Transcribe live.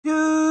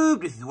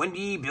YouTube? This is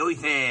Wendy, Billy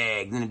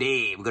Figs, and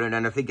today we're going to do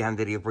another figure hunt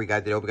video for you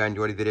guys. I hope you guys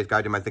enjoyed this video.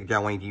 Subscribe to my second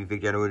channel, Wendy TV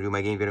Fig channel. We do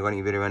my game video,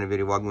 running video, run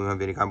video, walk movie hunt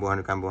video, combo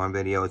hunt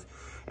videos.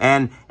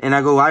 And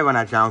I go live on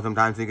that channel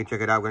sometimes, so you can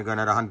check it out. We're going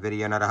to go another hunt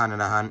video, another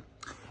hunt.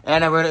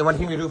 And I want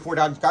to see me do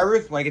 4,000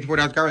 subscribers. When I get to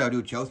 4,000 subscribers, I'll do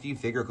a Chelsea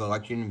figure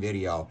collection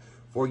video.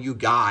 For you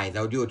guys,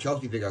 I'll do a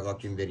Chelsea figure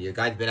collection video. You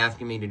guys have been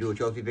asking me to do a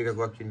Chelsea figure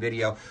collection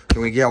video. So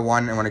we get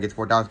one, and when I get to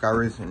 4,000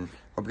 subscribers, and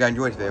hope you guys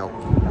enjoy this video.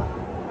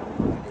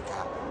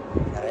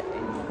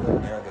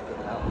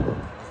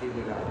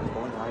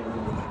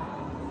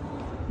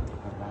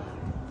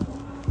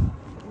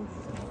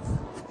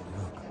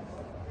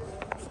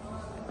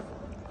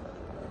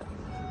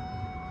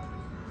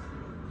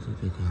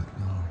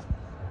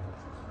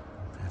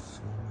 That's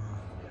so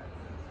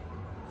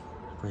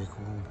pretty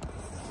cool.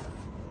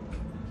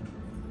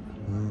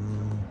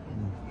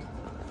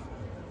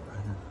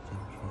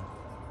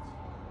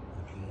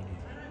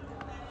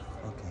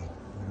 Okay,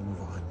 we're gonna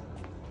move on.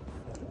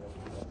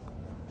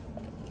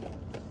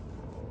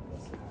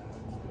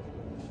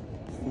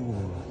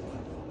 Ooh.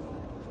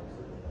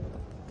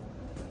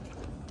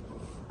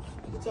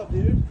 What's up,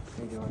 dude?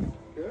 How you doing?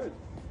 Good.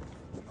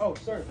 Oh,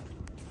 sir.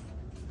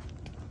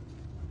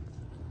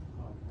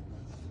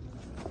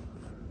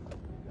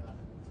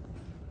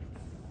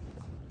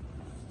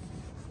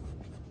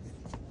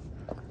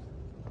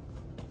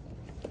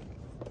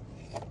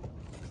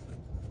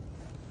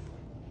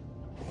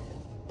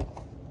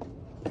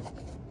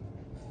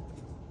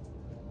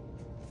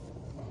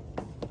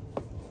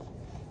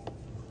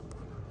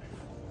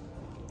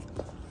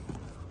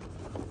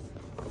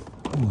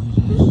 What is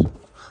this?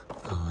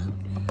 Oh, I'm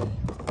new.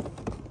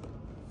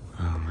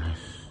 Oh,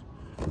 nice.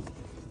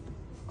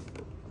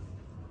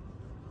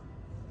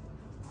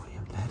 Oh,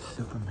 yeah, that's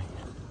Superman.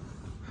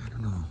 I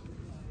don't know.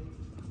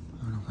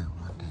 I don't know if I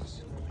want that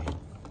Superman.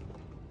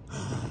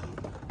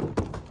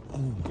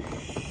 Oh,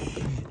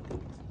 shit.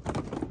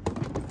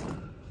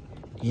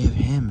 You have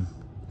him.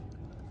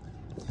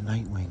 The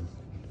Nightwing.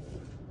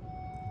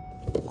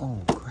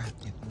 Oh, crap,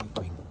 that's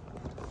Nightwing.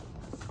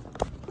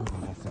 Oh,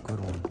 that's a good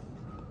one.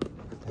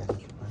 That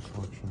is my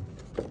fortune.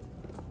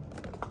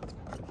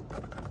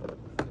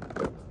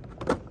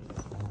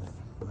 Oh,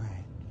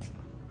 right.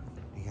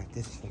 We got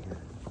this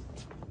figure.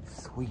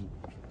 Sweet.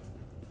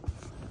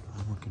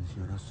 I'm looking to see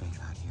what else I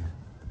got here.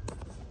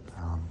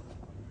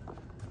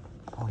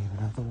 Oh, we have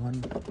another one.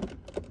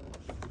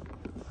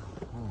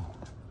 Oh.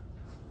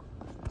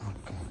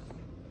 Okay.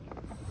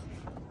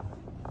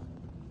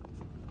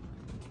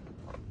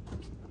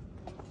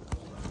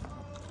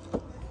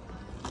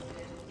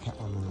 Can't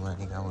remember what I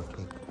think I would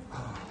pick.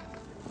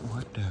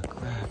 What the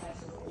crap?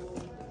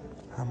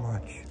 How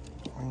much?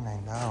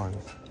 $29.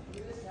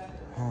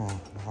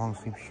 Oh, long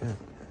sleeve shirt.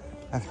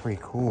 That's pretty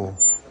cool.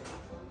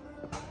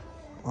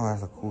 Oh,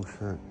 that's a cool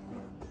shirt.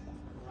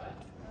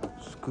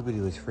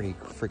 Scooby-Doo is pretty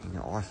freaking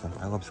awesome.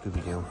 I love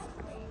Scooby-Doo.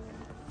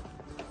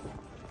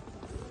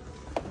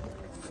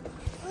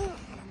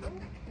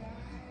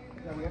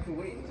 Yeah, we have to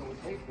wait until we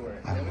pay for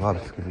it. I love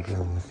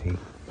Scooby-Doo. Let's see.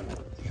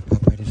 Yeah,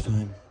 Popeye this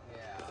time.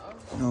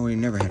 No, we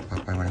never had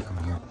Popeye when I come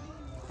here.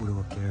 Voodoo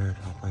up there,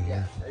 Popeye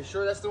here. Are you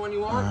sure that's the one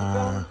you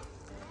want?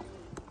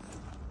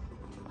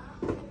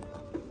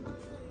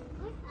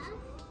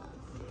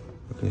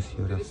 Look at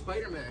Look this at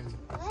Spider-Man.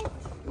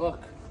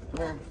 Look. Come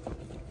here.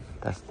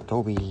 That's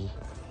Toby.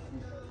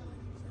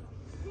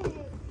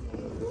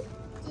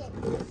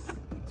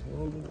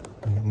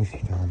 Let me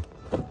see, Tom.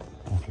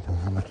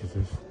 How much is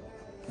this?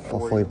 Oh,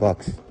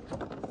 $40.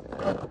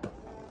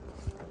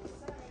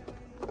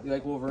 You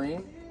like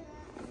Wolverine?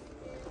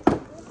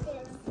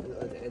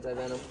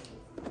 Anti-Venom?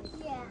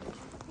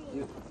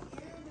 Yeah.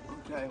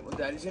 Okay, well,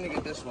 Daddy's gonna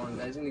get this one.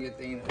 Daddy's gonna get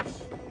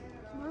Thanos.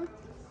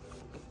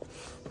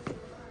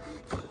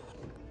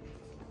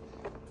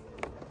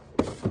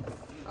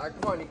 Alright,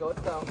 come on, Nico,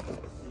 let's go.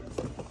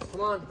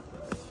 Come on.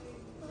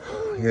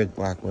 Here's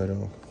Black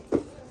Widow.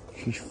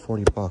 She's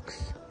 $40.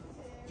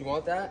 Do you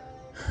want that?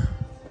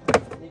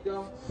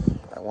 Nico?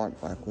 I want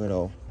Black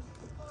Widow.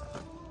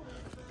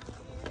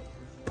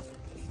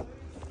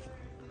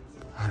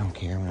 I don't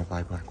care. I'm gonna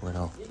buy Black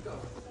Widow. Nico.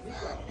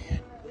 Oh, man.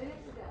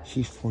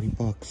 She's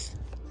 $40.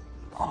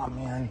 Oh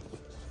man.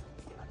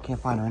 I can't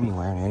find her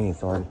anywhere in any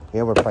store. They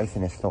overpriced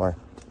in this store.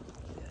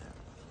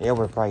 They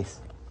overpriced.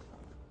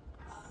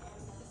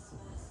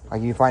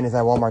 Like you find this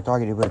at Walmart,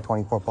 Target, you put it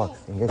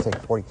 $24. And you're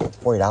like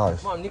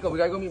 $40. Come on, Nico, we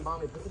gotta go meet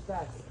Mommy. Put this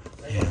back.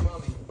 Yeah.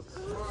 Mommy.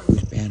 Come on.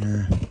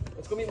 Banner.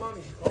 Let's go meet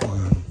Mommy. Come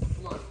on.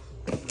 Come on.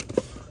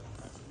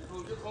 Nico,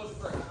 you're closer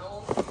for an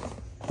hour.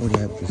 What do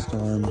you have to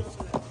Storm? Okay.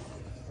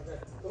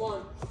 Come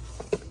on.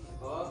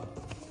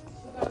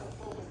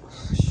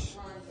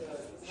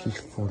 She's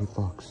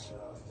 $40.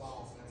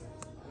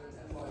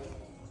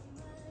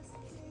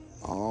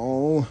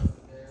 Oh.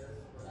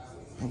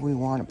 We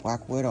want a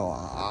Black Widow.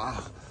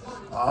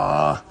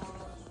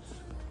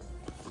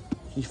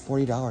 She's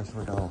 $40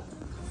 for though.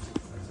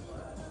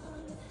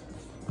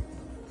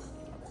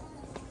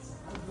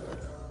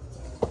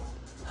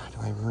 Do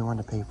I really want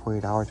to pay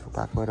 $40 for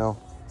Black Widow?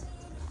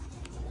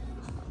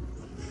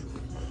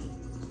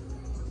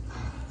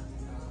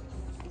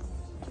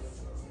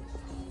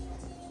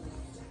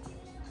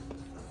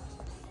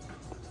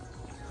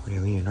 Look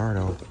at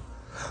Leonardo.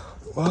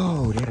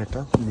 Whoa, they had a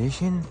dark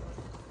condition?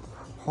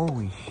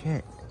 Holy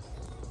shit.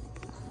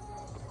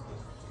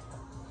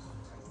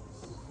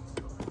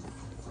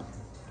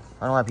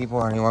 I don't know why people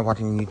are anyone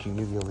watching a YouTube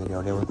Yu-Gi-Oh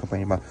video. They were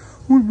complaining about,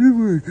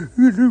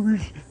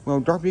 well,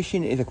 Dark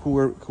Vision is a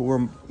cooler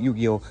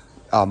Yu-Gi-Oh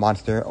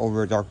monster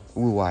over Dark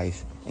Blue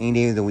Eyes any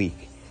day of the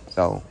week.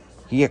 So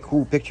he get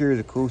cool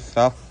pictures, cool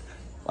stuff,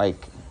 like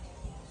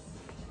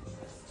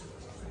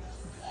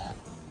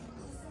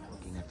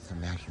looking at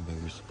some action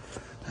figures.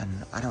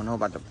 And I don't know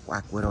about the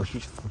Black Widow.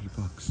 She's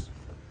 $40.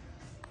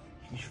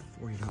 She's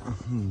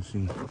 $40. Let's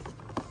see.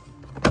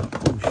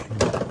 Oh shit!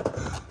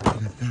 I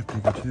got that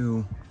figure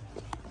too.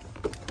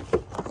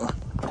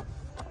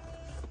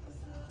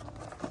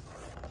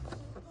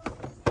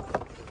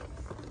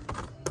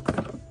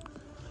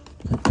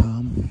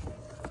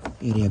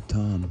 Yeah, they have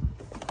Tom.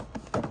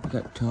 I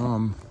got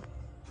Tom.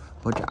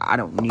 But I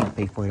don't need to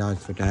pay $40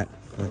 for that.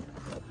 But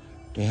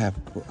they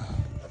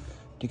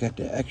got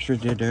the extras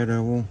there,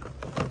 Daredevil.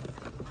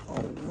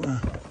 Oh,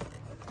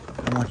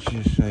 how much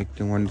is like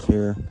the ones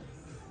here?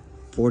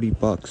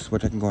 $40,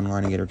 which I can go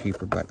online and get her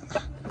cheaper, but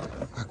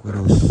Black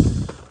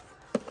Widow's.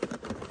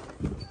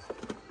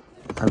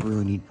 I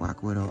really need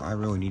Black Widow. I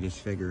really need this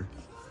figure.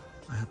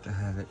 I have to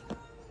have it. I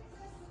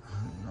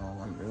don't know,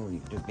 I'm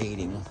really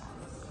debating.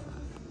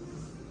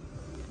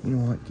 You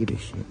know what? Give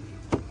this shit.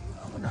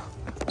 Oh no.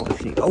 Oh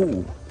shit.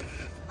 Oh!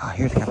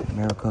 Here's Captain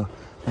America.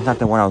 That's not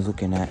the one I was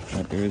looking at,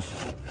 but there's.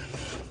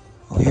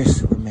 Oh, here's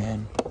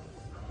Superman.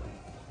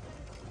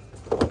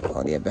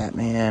 Oh, they have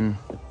Batman.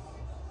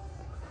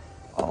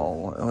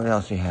 Oh, what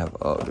else they have?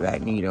 Oh,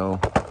 Magneto.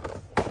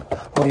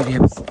 Oh, they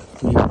have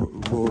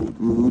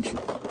Rouge.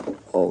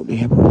 Oh, they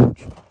have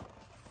Rouge.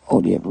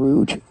 Oh, they have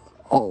Rouge.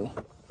 Oh,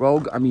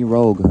 Rogue. I mean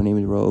Rogue. Her name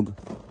is Rogue.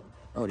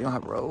 Oh, they don't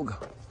have Rogue.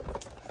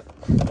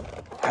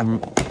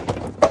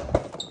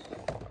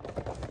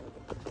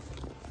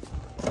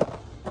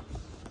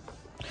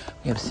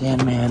 We have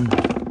Sandman.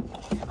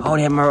 Oh,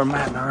 they have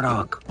Matt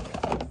Murdock.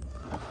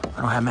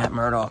 I don't have Matt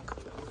Murdock.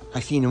 I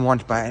seen him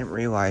once, but I didn't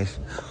realize.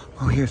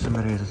 Oh, here's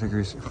somebody that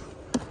figures.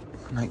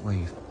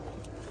 Nightwave.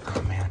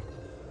 Oh, man.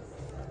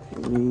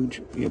 Rouge.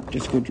 We have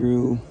Disco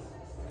Drew.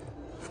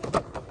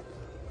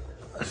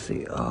 Let's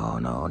see. Oh,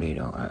 no, they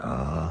don't.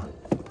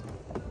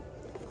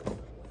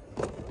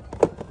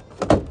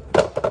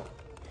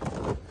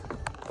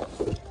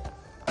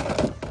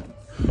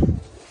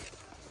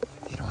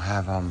 They don't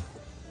have,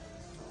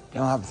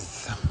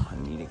 I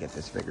need to get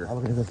this figure.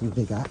 We're gonna go see what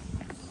they got.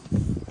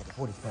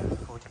 47,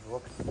 14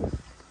 books.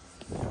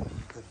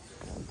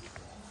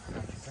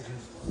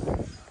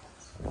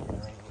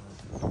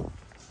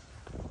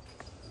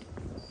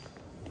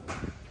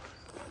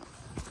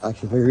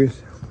 Action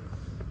figures.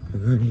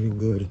 They're not even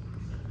good.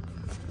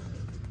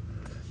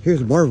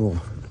 Here's Marvel.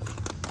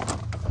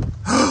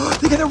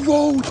 They got a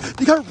Rogue!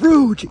 They got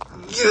Rouge!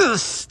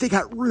 Yes! They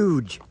got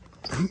Rouge!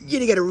 Yeah,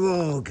 they got a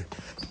Rogue!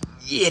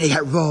 Yeah, they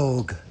got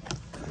Rogue!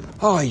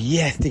 Oh,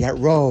 yes, they got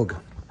Rogue!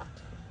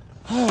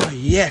 Oh,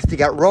 yes, they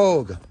got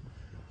Rogue!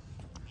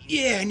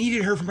 Yeah, I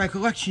needed her for my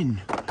collection!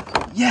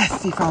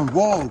 Yes, they found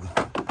Rogue!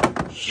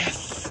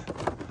 Yes!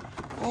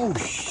 Oh,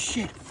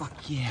 shit,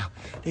 fuck yeah!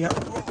 They got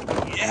Rogue!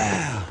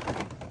 Yeah!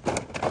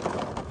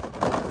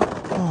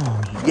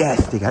 Oh,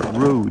 yes, they got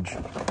Rouge!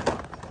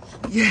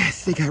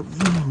 Yes, they got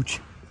Rouge!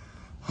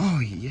 Oh,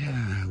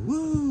 yeah!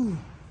 Woo!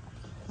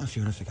 I'll see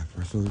what else I got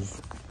first. So,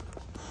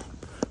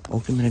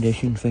 Ultimate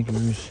Edition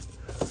figures.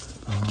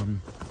 Let's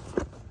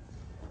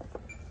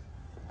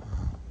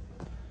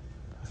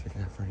see if I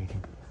got for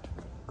anything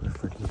good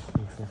for these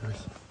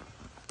figures.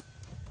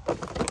 I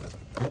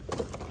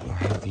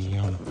have the,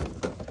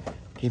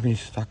 they've been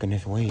stuck in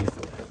this wave.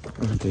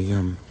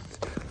 The,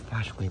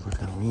 Flash wave, we're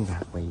gonna read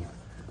that wave.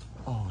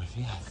 Oh,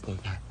 yes, they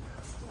got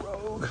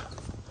Rogue.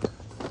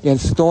 Yeah,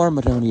 Storm,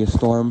 but I don't need a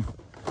Storm.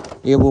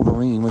 Yeah,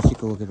 Wolverine. Let's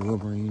take a look at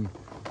Wolverine.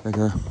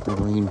 Figure.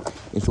 Wolverine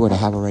is what I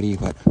have already,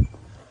 but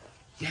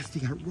yes, they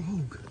got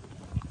Rogue.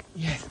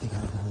 Yes, they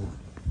got Rogue.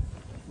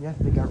 Yes,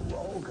 they got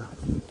Rogue.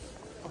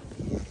 Oh,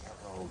 yeah, they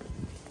got Rogue.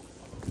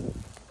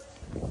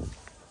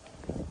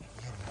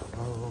 Yeah, they got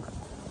Rogue.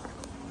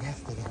 Yes,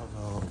 they got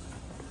Rogue.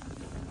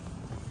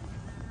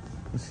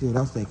 Let's see what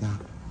else they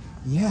got.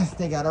 Yes,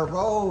 they got a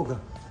Rogue.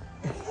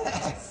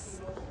 Yes.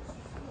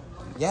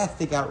 Yes,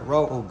 they got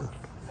Rogue.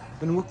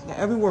 Been looking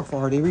everywhere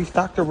for her. They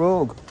restocked the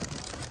Rogue.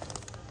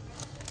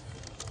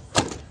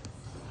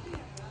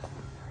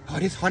 Oh,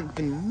 this hunt's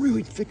been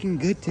really freaking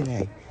good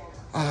today.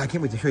 Oh, I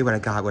can't wait to show you what I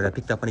got, what I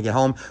picked up when I get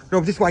home.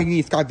 No, this is why you need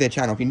to subscribe to the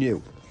channel if you're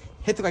new.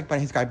 Hit the like button,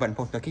 hit the subscribe button,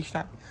 post notification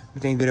time.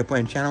 If any video put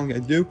in the channel, you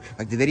guys do.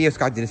 Like the video,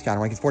 subscribe to this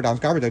channel. Like it's 4,000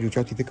 subscribers, I do a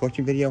Chelsea Fit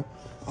Collection video.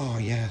 Oh,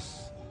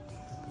 yes.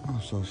 Oh,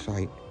 so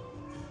excited.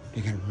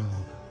 They got a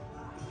Rogue.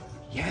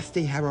 Yes,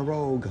 they have a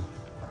Rogue.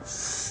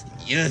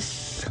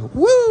 Yes.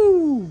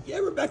 Woo!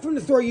 Yeah, we're back from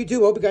the store,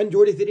 YouTube. Hope you guys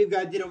enjoyed this video. If you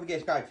guys did, don't forget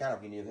to subscribe to the channel.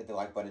 If you're new, hit the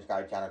like button,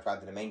 subscribe to the channel, subscribe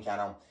to the main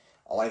channel.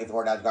 I want to get the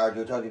 4,000 subscribers.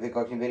 Do a totally big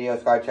collection video.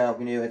 Subscribe channel if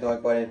you're new. Hit the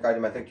like button. Subscribe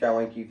to my thick channel,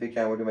 link to YouTube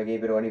channel. We're doing my game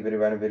video, any video,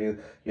 random video,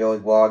 videos,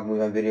 vlog,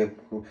 movie on video,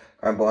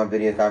 comic book on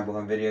videos, comic book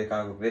on videos,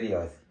 comic book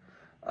videos.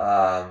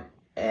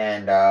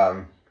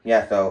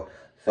 Yeah,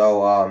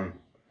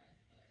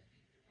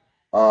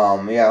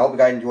 yeah, I hope you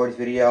guys enjoyed this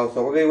video.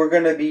 So we're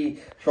gonna be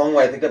showing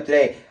what I picked up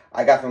today.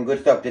 I got some good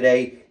stuff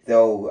today.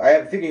 So I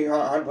have a figure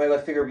hunt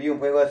playlist, figure review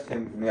and playlist,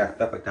 and yeah,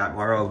 stuff like that.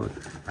 Tomorrow,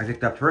 I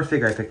picked up, first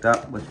figure I picked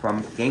up was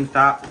from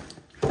GameStop.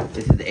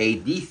 This is a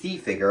DC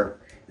figure.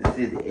 This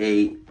is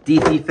a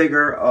DC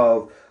figure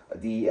of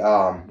the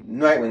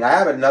Nightwing. I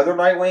have another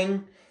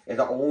Nightwing. It's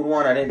an old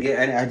one. I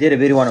did a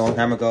video on it a long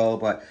time ago,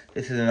 but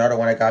this is another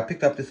one I got.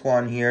 Picked up this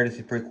one here. This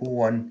is a pretty cool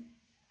one.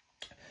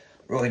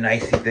 Really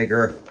nice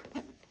figure.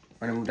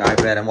 When I moved to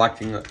iPad, I'm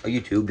watching a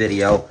YouTube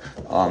video.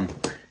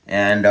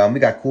 We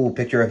got a cool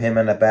picture of him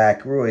in the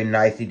back. Really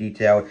nicely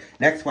detailed.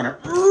 Next one I'm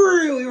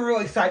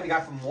really excited we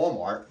got from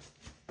Walmart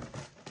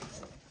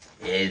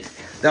is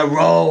the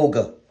Rogue.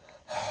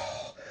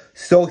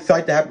 So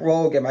excited to have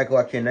Rogue in my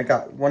collection. I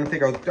got one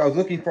figure. I was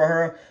looking for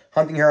her,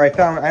 hunting her. I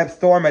have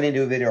Storm. I didn't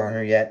do a video on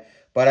her yet,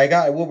 but I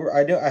got a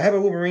Wolverine. I have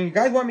a Wolverine. You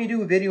guys want me to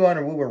do a video on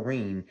a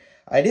Wolverine?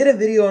 I did a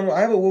video on.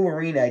 I have a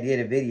Wolverine. I did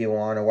a video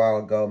on a while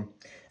ago.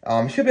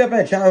 Should be up on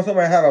the channel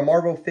somewhere. I have a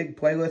Marvel fig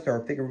playlist or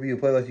a figure review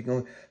playlist. You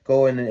can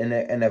go in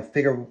a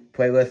figure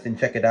playlist and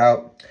check it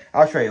out.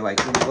 I'll show you. Like,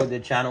 when you go to the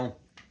channel.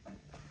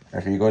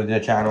 After you go to the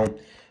channel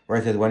where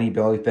it says Wendy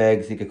Billy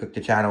Figs, you can click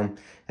the channel.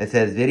 It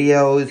says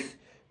videos,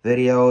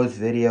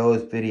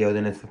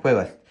 and it's the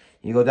playlist.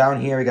 You go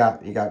down here, you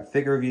got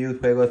figure reviews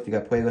playlist, you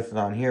got playlists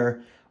on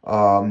here.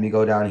 You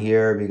go down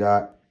here, we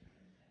got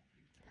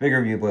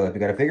figure review playlist. We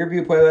got a figure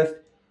review playlist.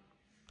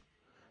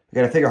 We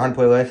got a figure hunt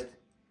playlist.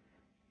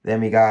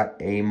 Then we got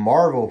a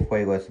Marvel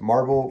playlist,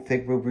 Marvel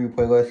figure review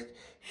playlist.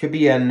 Should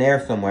be in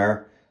there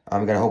somewhere.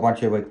 We got a whole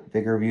bunch of like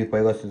figure review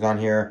playlists on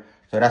here.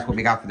 So that's what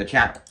we got for the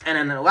channel. And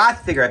then the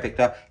last figure I picked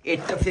up,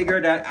 it's a figure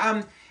that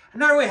I'm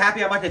not really happy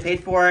how much I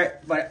paid for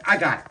it, but I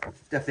got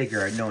the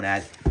figure known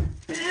as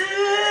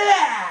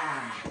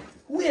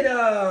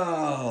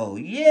Widow.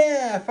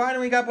 Yeah,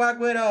 finally got Black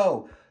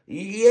Widow.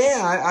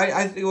 Yeah,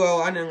 I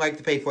didn't like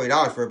to pay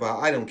 $40 for it, but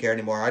I don't care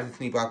anymore. I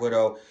just need Black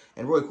Widow.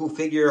 And really cool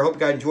figure. Hope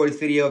you guys enjoyed this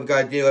video. If you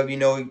guys did, let me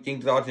know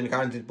things thoughts in the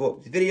comments of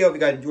this video. If you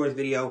guys enjoyed this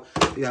video,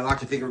 we got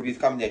lots of figure reviews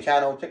coming to the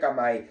channel. Check out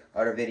my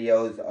other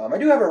videos. I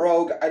do have a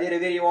Rogue. I did a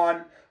video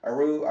on a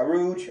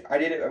Rouge. I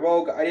did a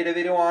Rogue. I did a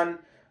video on.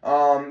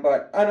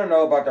 But I don't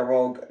know about the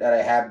Rogue that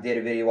I did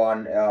a video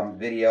on. I'm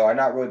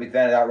not really a big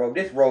fan of that Rogue.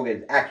 This Rogue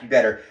is actually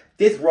better.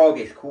 This Rogue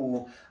is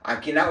cool. I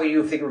cannot wait to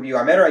do a figure review.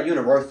 I met her at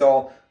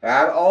Universal.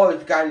 I've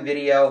always gotten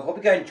video. Hope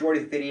you guys enjoyed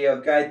this video. If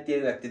you guys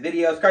did like the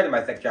video, subscribe to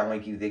my second channel,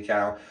 link to the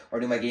channel, or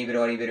do my game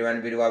video, any video,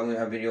 random video. I will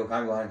have video,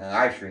 comment on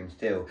live streams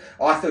too.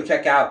 Also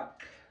check out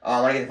when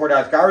I get the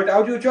 4,000 subscribers,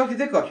 I'll do a Chelsea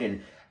Thick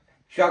collection.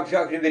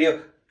 Chelsea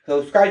video.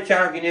 So subscribe to the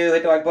channel if you're new.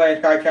 Hit the like button.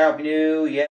 Subscribe to the channel if you're new. Yeah.